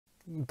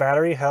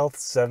Battery health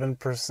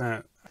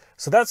 7%.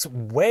 So that's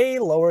way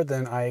lower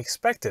than I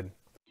expected.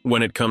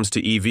 When it comes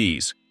to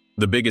EVs,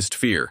 the biggest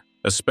fear,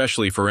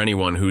 especially for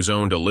anyone who's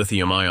owned a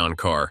lithium-ion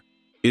car,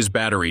 is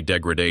battery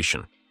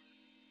degradation.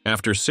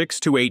 After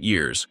 6 to 8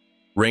 years,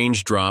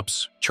 range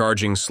drops,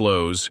 charging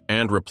slows,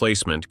 and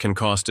replacement can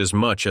cost as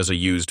much as a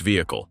used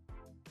vehicle.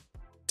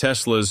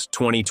 Tesla's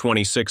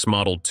 2026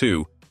 Model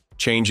 2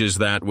 changes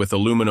that with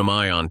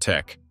aluminum-ion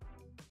tech.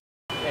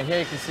 And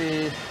here you can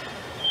see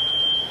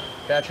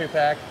battery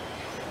pack.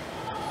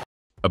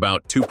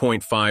 About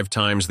 2.5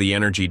 times the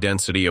energy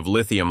density of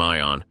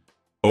lithium-ion,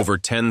 over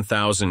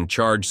 10,000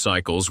 charge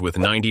cycles with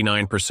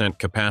 99%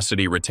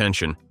 capacity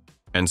retention,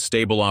 and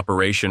stable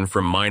operation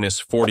from minus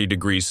 40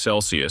 degrees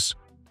Celsius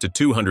to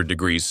 200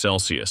 degrees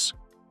Celsius.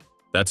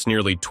 That's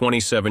nearly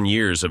 27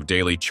 years of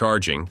daily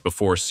charging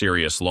before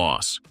serious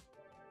loss.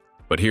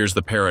 But here's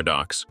the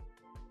paradox.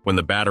 When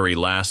the battery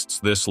lasts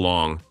this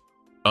long,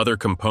 other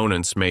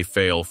components may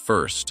fail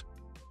first.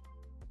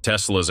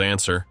 Tesla's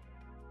answer: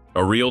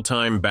 a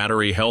real-time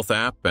battery health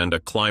app and a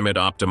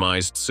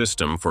climate-optimized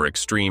system for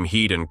extreme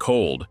heat and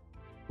cold.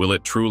 Will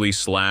it truly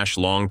slash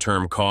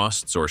long-term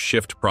costs or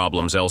shift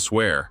problems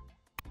elsewhere?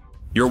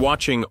 You're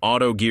watching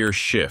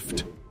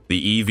AutoGearshift,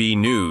 the EV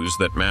news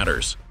that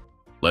matters.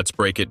 Let's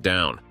break it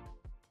down.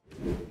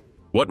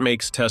 What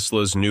makes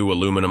Tesla's new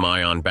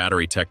aluminum-ion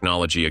battery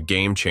technology a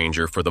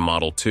game-changer for the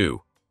Model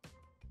 2?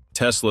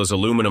 Tesla's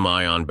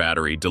aluminum-ion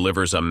battery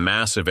delivers a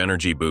massive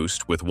energy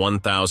boost with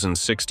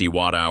 1,060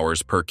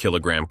 watt-hours per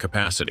kilogram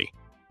capacity.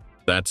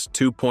 That's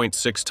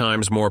 2.6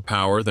 times more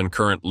power than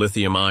current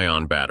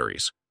lithium-ion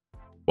batteries.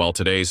 While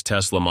today's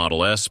Tesla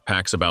Model S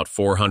packs about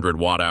 400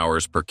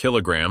 watt-hours per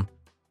kilogram,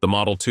 the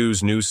Model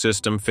 2's new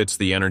system fits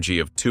the energy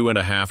of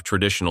 2.5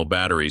 traditional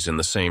batteries in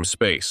the same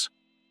space.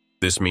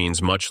 This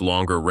means much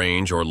longer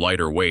range or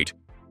lighter weight,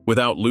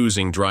 without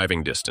losing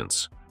driving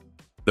distance.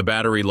 The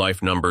battery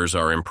life numbers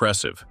are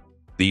impressive.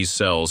 These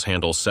cells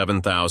handle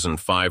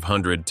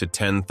 7,500 to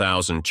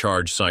 10,000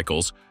 charge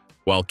cycles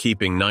while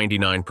keeping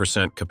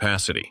 99%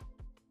 capacity.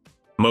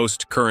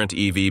 Most current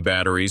EV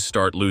batteries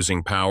start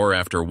losing power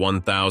after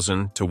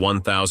 1,000 to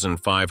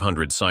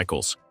 1,500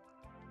 cycles.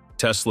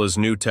 Tesla's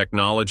new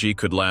technology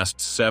could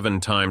last 7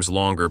 times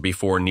longer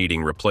before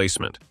needing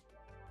replacement.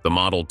 The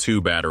Model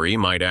 2 battery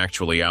might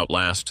actually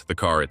outlast the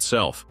car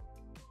itself.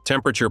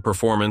 Temperature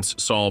performance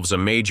solves a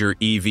major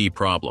EV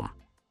problem.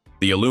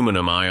 The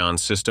aluminum-ion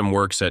system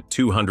works at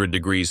 200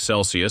 degrees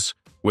Celsius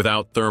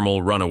without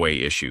thermal runaway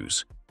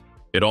issues.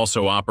 It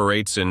also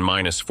operates in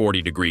minus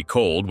 40-degree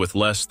cold with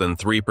less than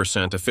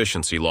 3%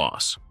 efficiency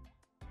loss.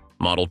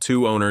 Model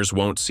 2 owners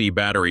won't see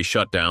battery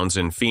shutdowns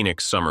in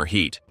Phoenix summer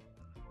heat.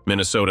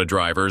 Minnesota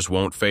drivers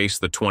won't face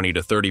the 20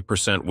 to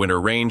 30%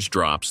 winter range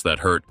drops that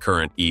hurt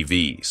current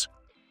EVs.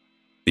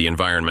 The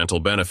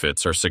environmental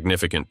benefits are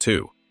significant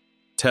too.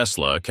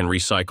 Tesla can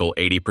recycle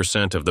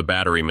 80% of the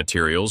battery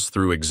materials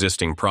through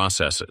existing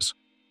processes.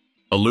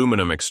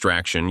 Aluminum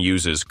extraction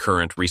uses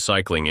current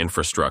recycling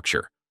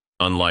infrastructure,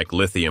 unlike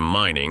lithium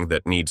mining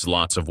that needs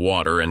lots of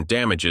water and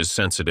damages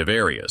sensitive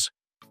areas.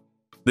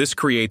 This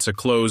creates a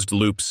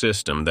closed-loop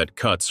system that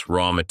cuts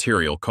raw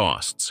material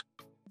costs.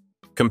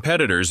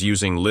 Competitors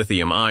using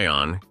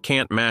lithium-ion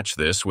can't match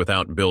this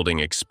without building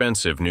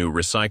expensive new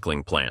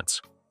recycling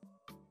plants.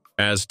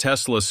 As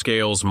Tesla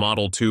scales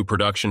Model 2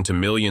 production to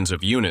millions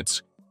of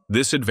units,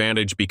 this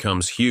advantage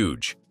becomes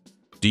huge.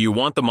 Do you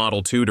want the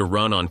Model 2 to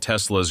run on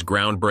Tesla's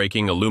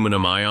groundbreaking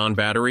aluminum-ion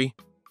battery?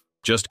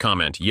 Just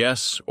comment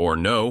yes or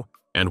no,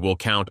 and we'll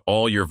count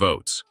all your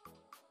votes.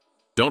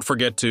 Don't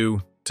forget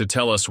to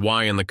tell us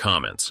why in the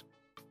comments.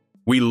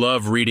 We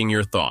love reading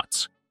your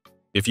thoughts.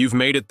 If you've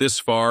made it this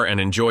far and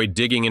enjoyed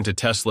digging into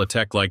Tesla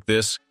tech like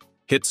this,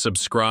 hit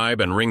subscribe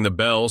and ring the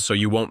bell so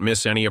you won't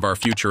miss any of our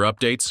future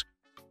updates.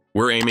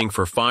 We're aiming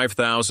for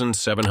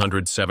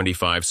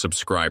 5,775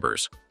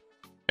 subscribers,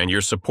 and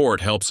your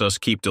support helps us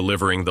keep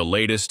delivering the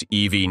latest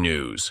EV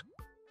news.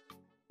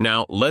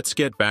 Now, let's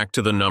get back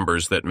to the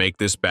numbers that make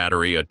this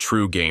battery a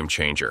true game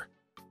changer.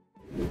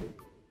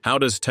 How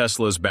does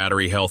Tesla's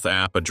battery health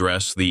app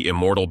address the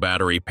Immortal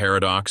battery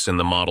paradox in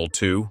the Model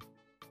 2?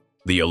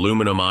 The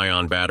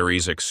aluminum-ion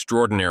battery's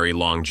extraordinary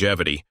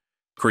longevity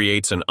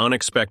creates an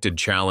unexpected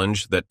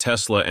challenge that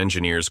Tesla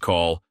engineers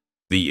call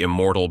the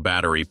Immortal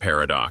battery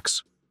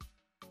paradox.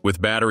 With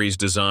batteries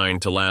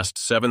designed to last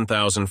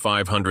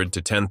 7,500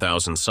 to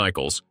 10,000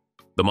 cycles,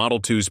 the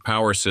Model 2's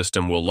power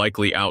system will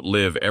likely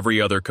outlive every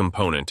other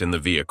component in the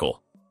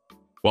vehicle.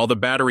 While the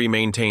battery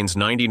maintains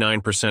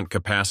 99%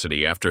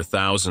 capacity after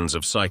thousands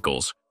of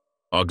cycles,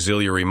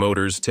 auxiliary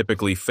motors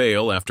typically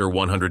fail after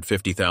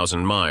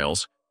 150,000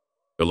 miles,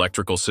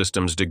 electrical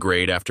systems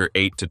degrade after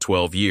 8 to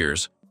 12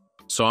 years,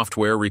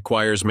 software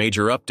requires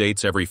major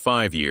updates every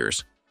 5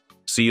 years,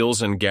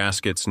 seals and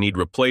gaskets need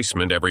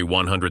replacement every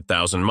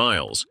 100,000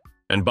 miles,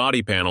 and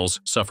body panels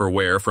suffer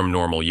wear from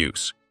normal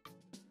use.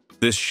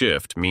 This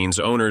shift means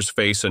owners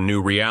face a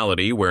new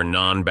reality where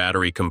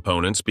non-battery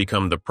components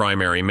become the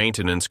primary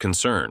maintenance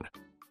concern.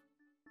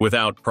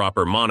 Without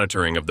proper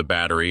monitoring of the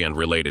battery and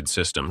related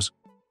systems,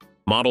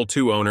 Model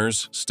 2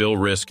 owners still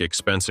risk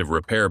expensive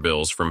repair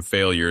bills from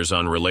failures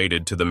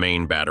unrelated to the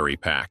main battery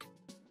pack.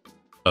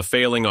 A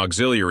failing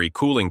auxiliary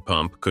cooling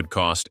pump could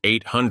cost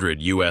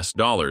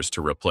 $800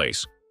 to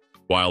replace,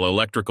 while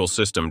electrical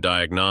system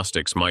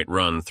diagnostics might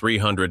run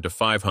 $300 to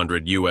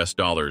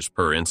 $500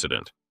 per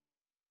incident.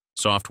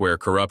 Software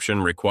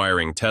corruption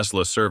requiring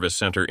Tesla service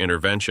center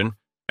intervention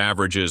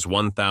averages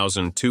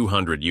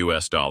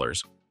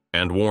 $1,200,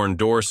 and worn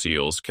door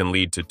seals can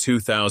lead to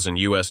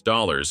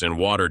 $2,000 in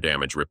water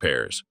damage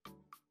repairs.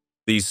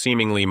 These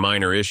seemingly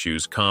minor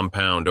issues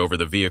compound over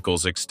the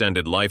vehicle's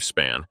extended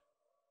lifespan,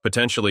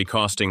 potentially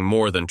costing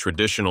more than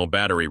traditional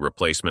battery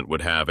replacement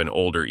would have in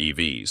older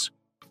EVs.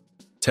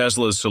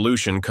 Tesla's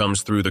solution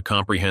comes through the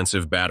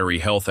comprehensive battery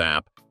health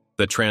app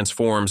that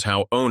transforms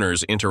how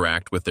owners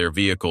interact with their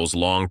vehicle's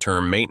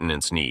long-term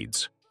maintenance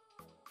needs.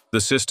 The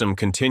system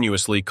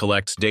continuously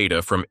collects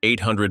data from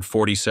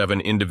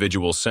 847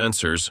 individual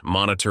sensors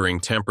monitoring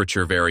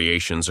temperature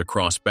variations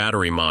across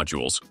battery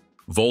modules,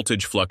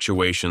 voltage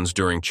fluctuations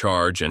during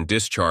charge and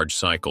discharge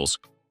cycles,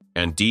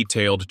 and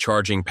detailed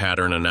charging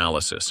pattern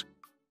analysis.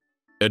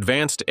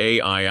 Advanced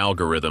AI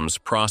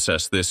algorithms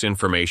process this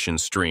information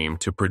stream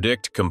to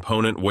predict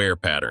component wear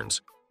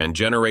patterns and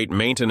generate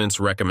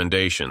maintenance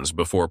recommendations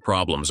before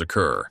problems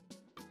occur.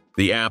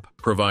 The app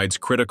provides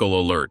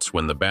critical alerts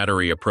when the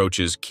battery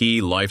approaches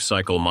key life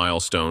cycle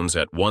milestones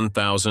at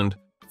 1,000,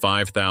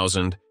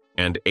 5,000,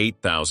 and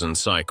 8,000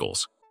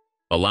 cycles,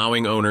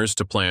 allowing owners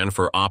to plan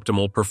for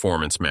optimal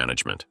performance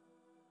management.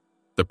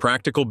 The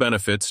practical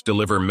benefits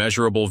deliver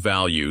measurable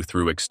value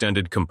through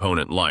extended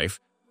component life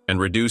and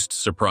reduced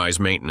surprise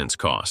maintenance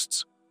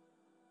costs.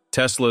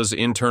 Tesla's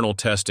internal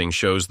testing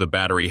shows the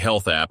battery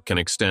health app can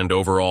extend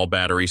overall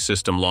battery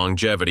system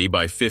longevity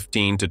by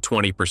 15 to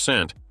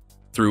 20%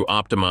 through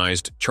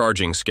optimized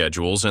charging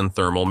schedules and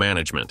thermal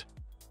management.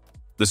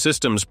 The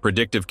system's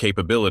predictive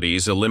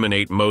capabilities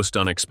eliminate most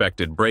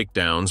unexpected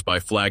breakdowns by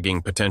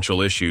flagging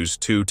potential issues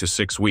 2 to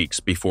 6 weeks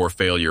before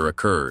failure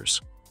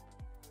occurs.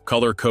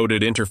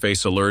 Color-coded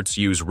interface alerts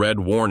use red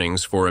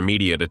warnings for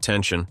immediate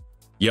attention,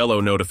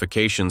 yellow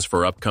notifications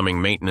for upcoming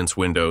maintenance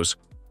windows,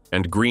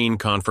 and green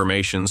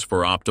confirmations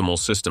for optimal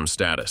system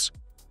status.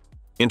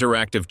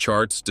 Interactive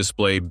charts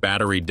display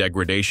battery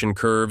degradation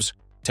curves,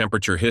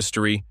 temperature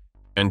history,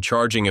 and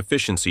charging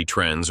efficiency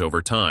trends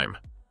over time.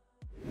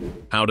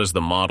 How does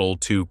the Model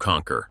 2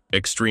 conquer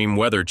extreme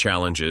weather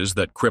challenges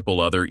that cripple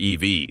other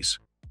EVs?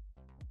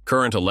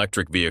 Current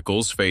electric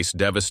vehicles face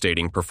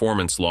devastating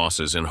performance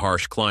losses in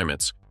harsh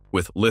climates,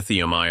 with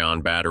lithium-ion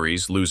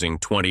batteries losing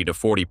 20 to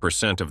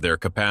 40% of their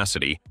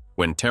capacity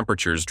when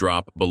temperatures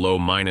drop below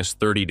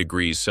 -30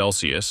 degrees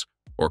Celsius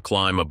or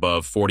climb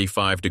above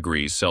 45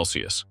 degrees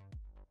Celsius.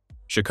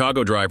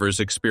 Chicago drivers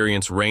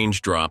experience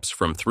range drops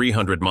from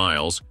 300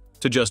 miles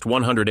to just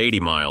 180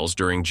 miles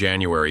during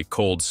January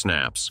cold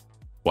snaps,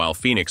 while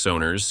Phoenix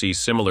owners see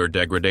similar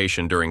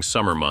degradation during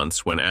summer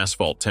months when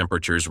asphalt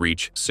temperatures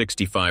reach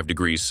 65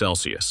 degrees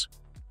Celsius.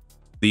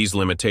 These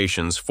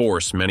limitations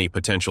force many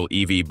potential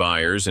EV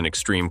buyers in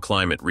extreme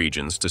climate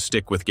regions to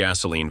stick with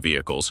gasoline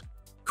vehicles,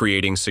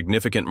 creating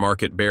significant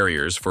market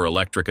barriers for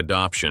electric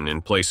adoption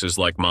in places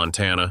like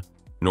Montana,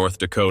 North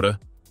Dakota,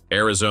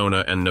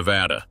 Arizona, and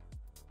Nevada.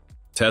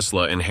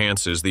 Tesla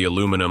enhances the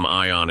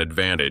aluminum-ion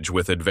advantage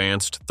with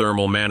advanced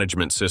thermal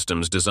management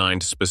systems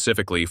designed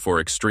specifically for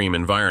extreme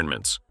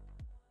environments.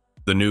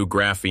 The new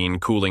graphene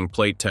cooling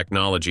plate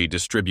technology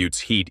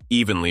distributes heat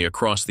evenly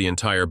across the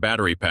entire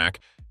battery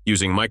pack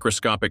using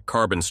microscopic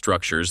carbon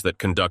structures that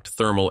conduct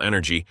thermal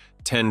energy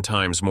 10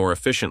 times more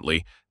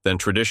efficiently than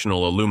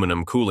traditional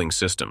aluminum cooling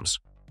systems.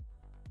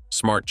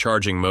 Smart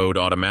charging mode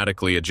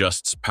automatically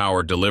adjusts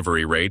power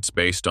delivery rates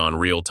based on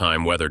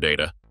real-time weather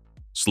data,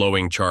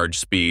 slowing charge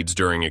speeds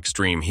during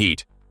extreme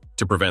heat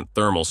to prevent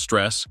thermal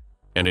stress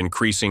and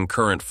increasing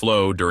current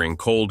flow during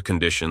cold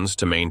conditions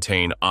to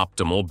maintain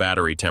optimal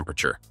battery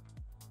temperature.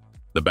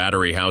 The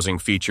battery housing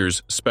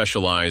features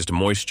specialized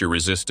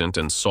moisture-resistant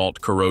and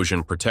salt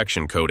corrosion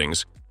protection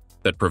coatings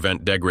that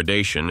prevent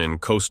degradation in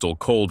coastal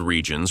cold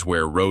regions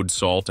where road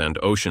salt and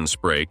ocean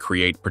spray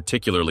create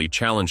particularly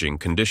challenging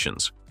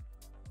conditions.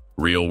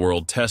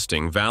 Real-world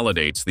testing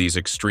validates these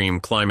extreme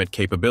climate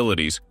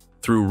capabilities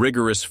through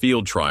rigorous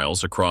field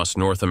trials across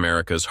North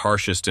America's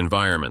harshest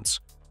environments.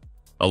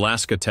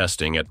 Alaska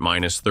testing at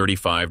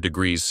 -35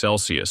 degrees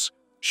Celsius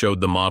showed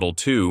the Model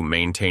 2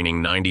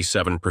 maintaining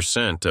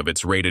 97% of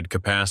its rated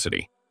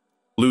capacity,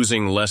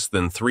 losing less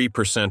than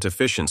 3%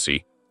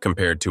 efficiency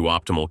compared to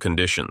optimal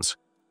conditions.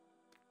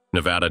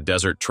 Nevada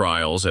desert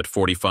trials at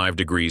 45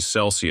 degrees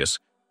Celsius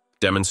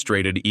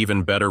demonstrated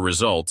even better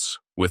results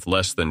with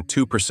less than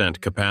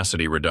 2%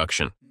 capacity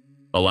reduction,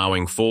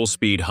 allowing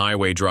full-speed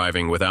highway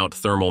driving without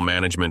thermal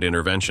management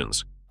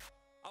interventions.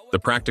 The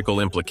practical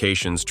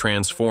implications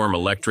transform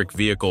electric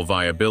vehicle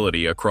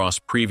viability across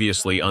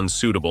previously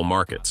unsuitable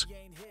markets,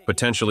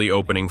 potentially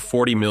opening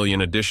 40 million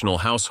additional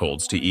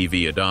households to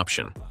EV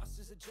adoption.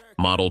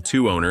 Model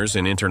 2 owners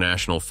in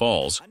International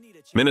Falls,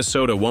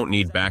 Minnesota won't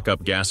need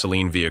backup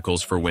gasoline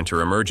vehicles for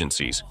winter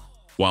emergencies,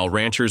 while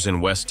ranchers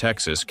in West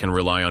Texas can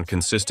rely on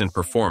consistent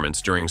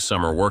performance during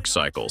summer work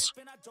cycles.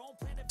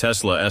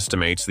 Tesla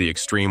estimates the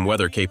extreme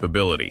weather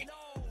capability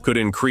could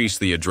increase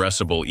the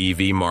addressable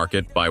EV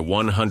market by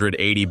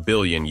 $180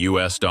 billion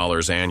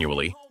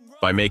annually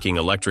by making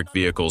electric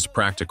vehicles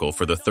practical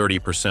for the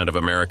 30% of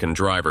American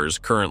drivers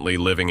currently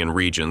living in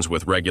regions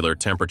with regular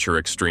temperature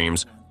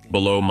extremes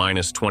below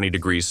 -20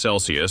 degrees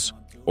Celsius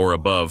or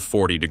above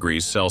 40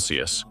 degrees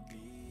Celsius.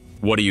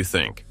 What do you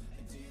think?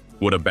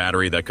 Would a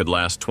battery that could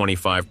last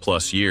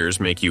 25+ years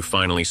make you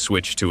finally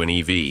switch to an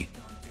EV?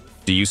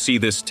 Do you see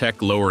this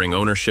tech lowering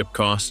ownership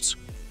costs,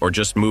 or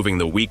just moving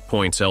the weak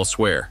points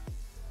elsewhere?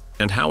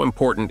 And how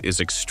important is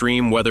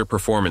extreme weather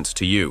performance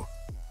to you?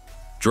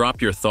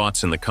 Drop your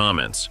thoughts in the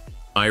comments.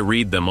 I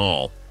read them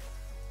all.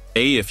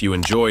 If you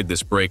enjoyed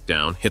this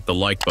breakdown, hit the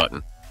like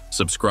button,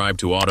 subscribe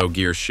to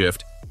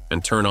AutoGearshift,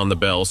 and turn on the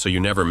bell so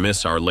you never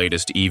miss our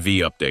latest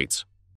EV updates.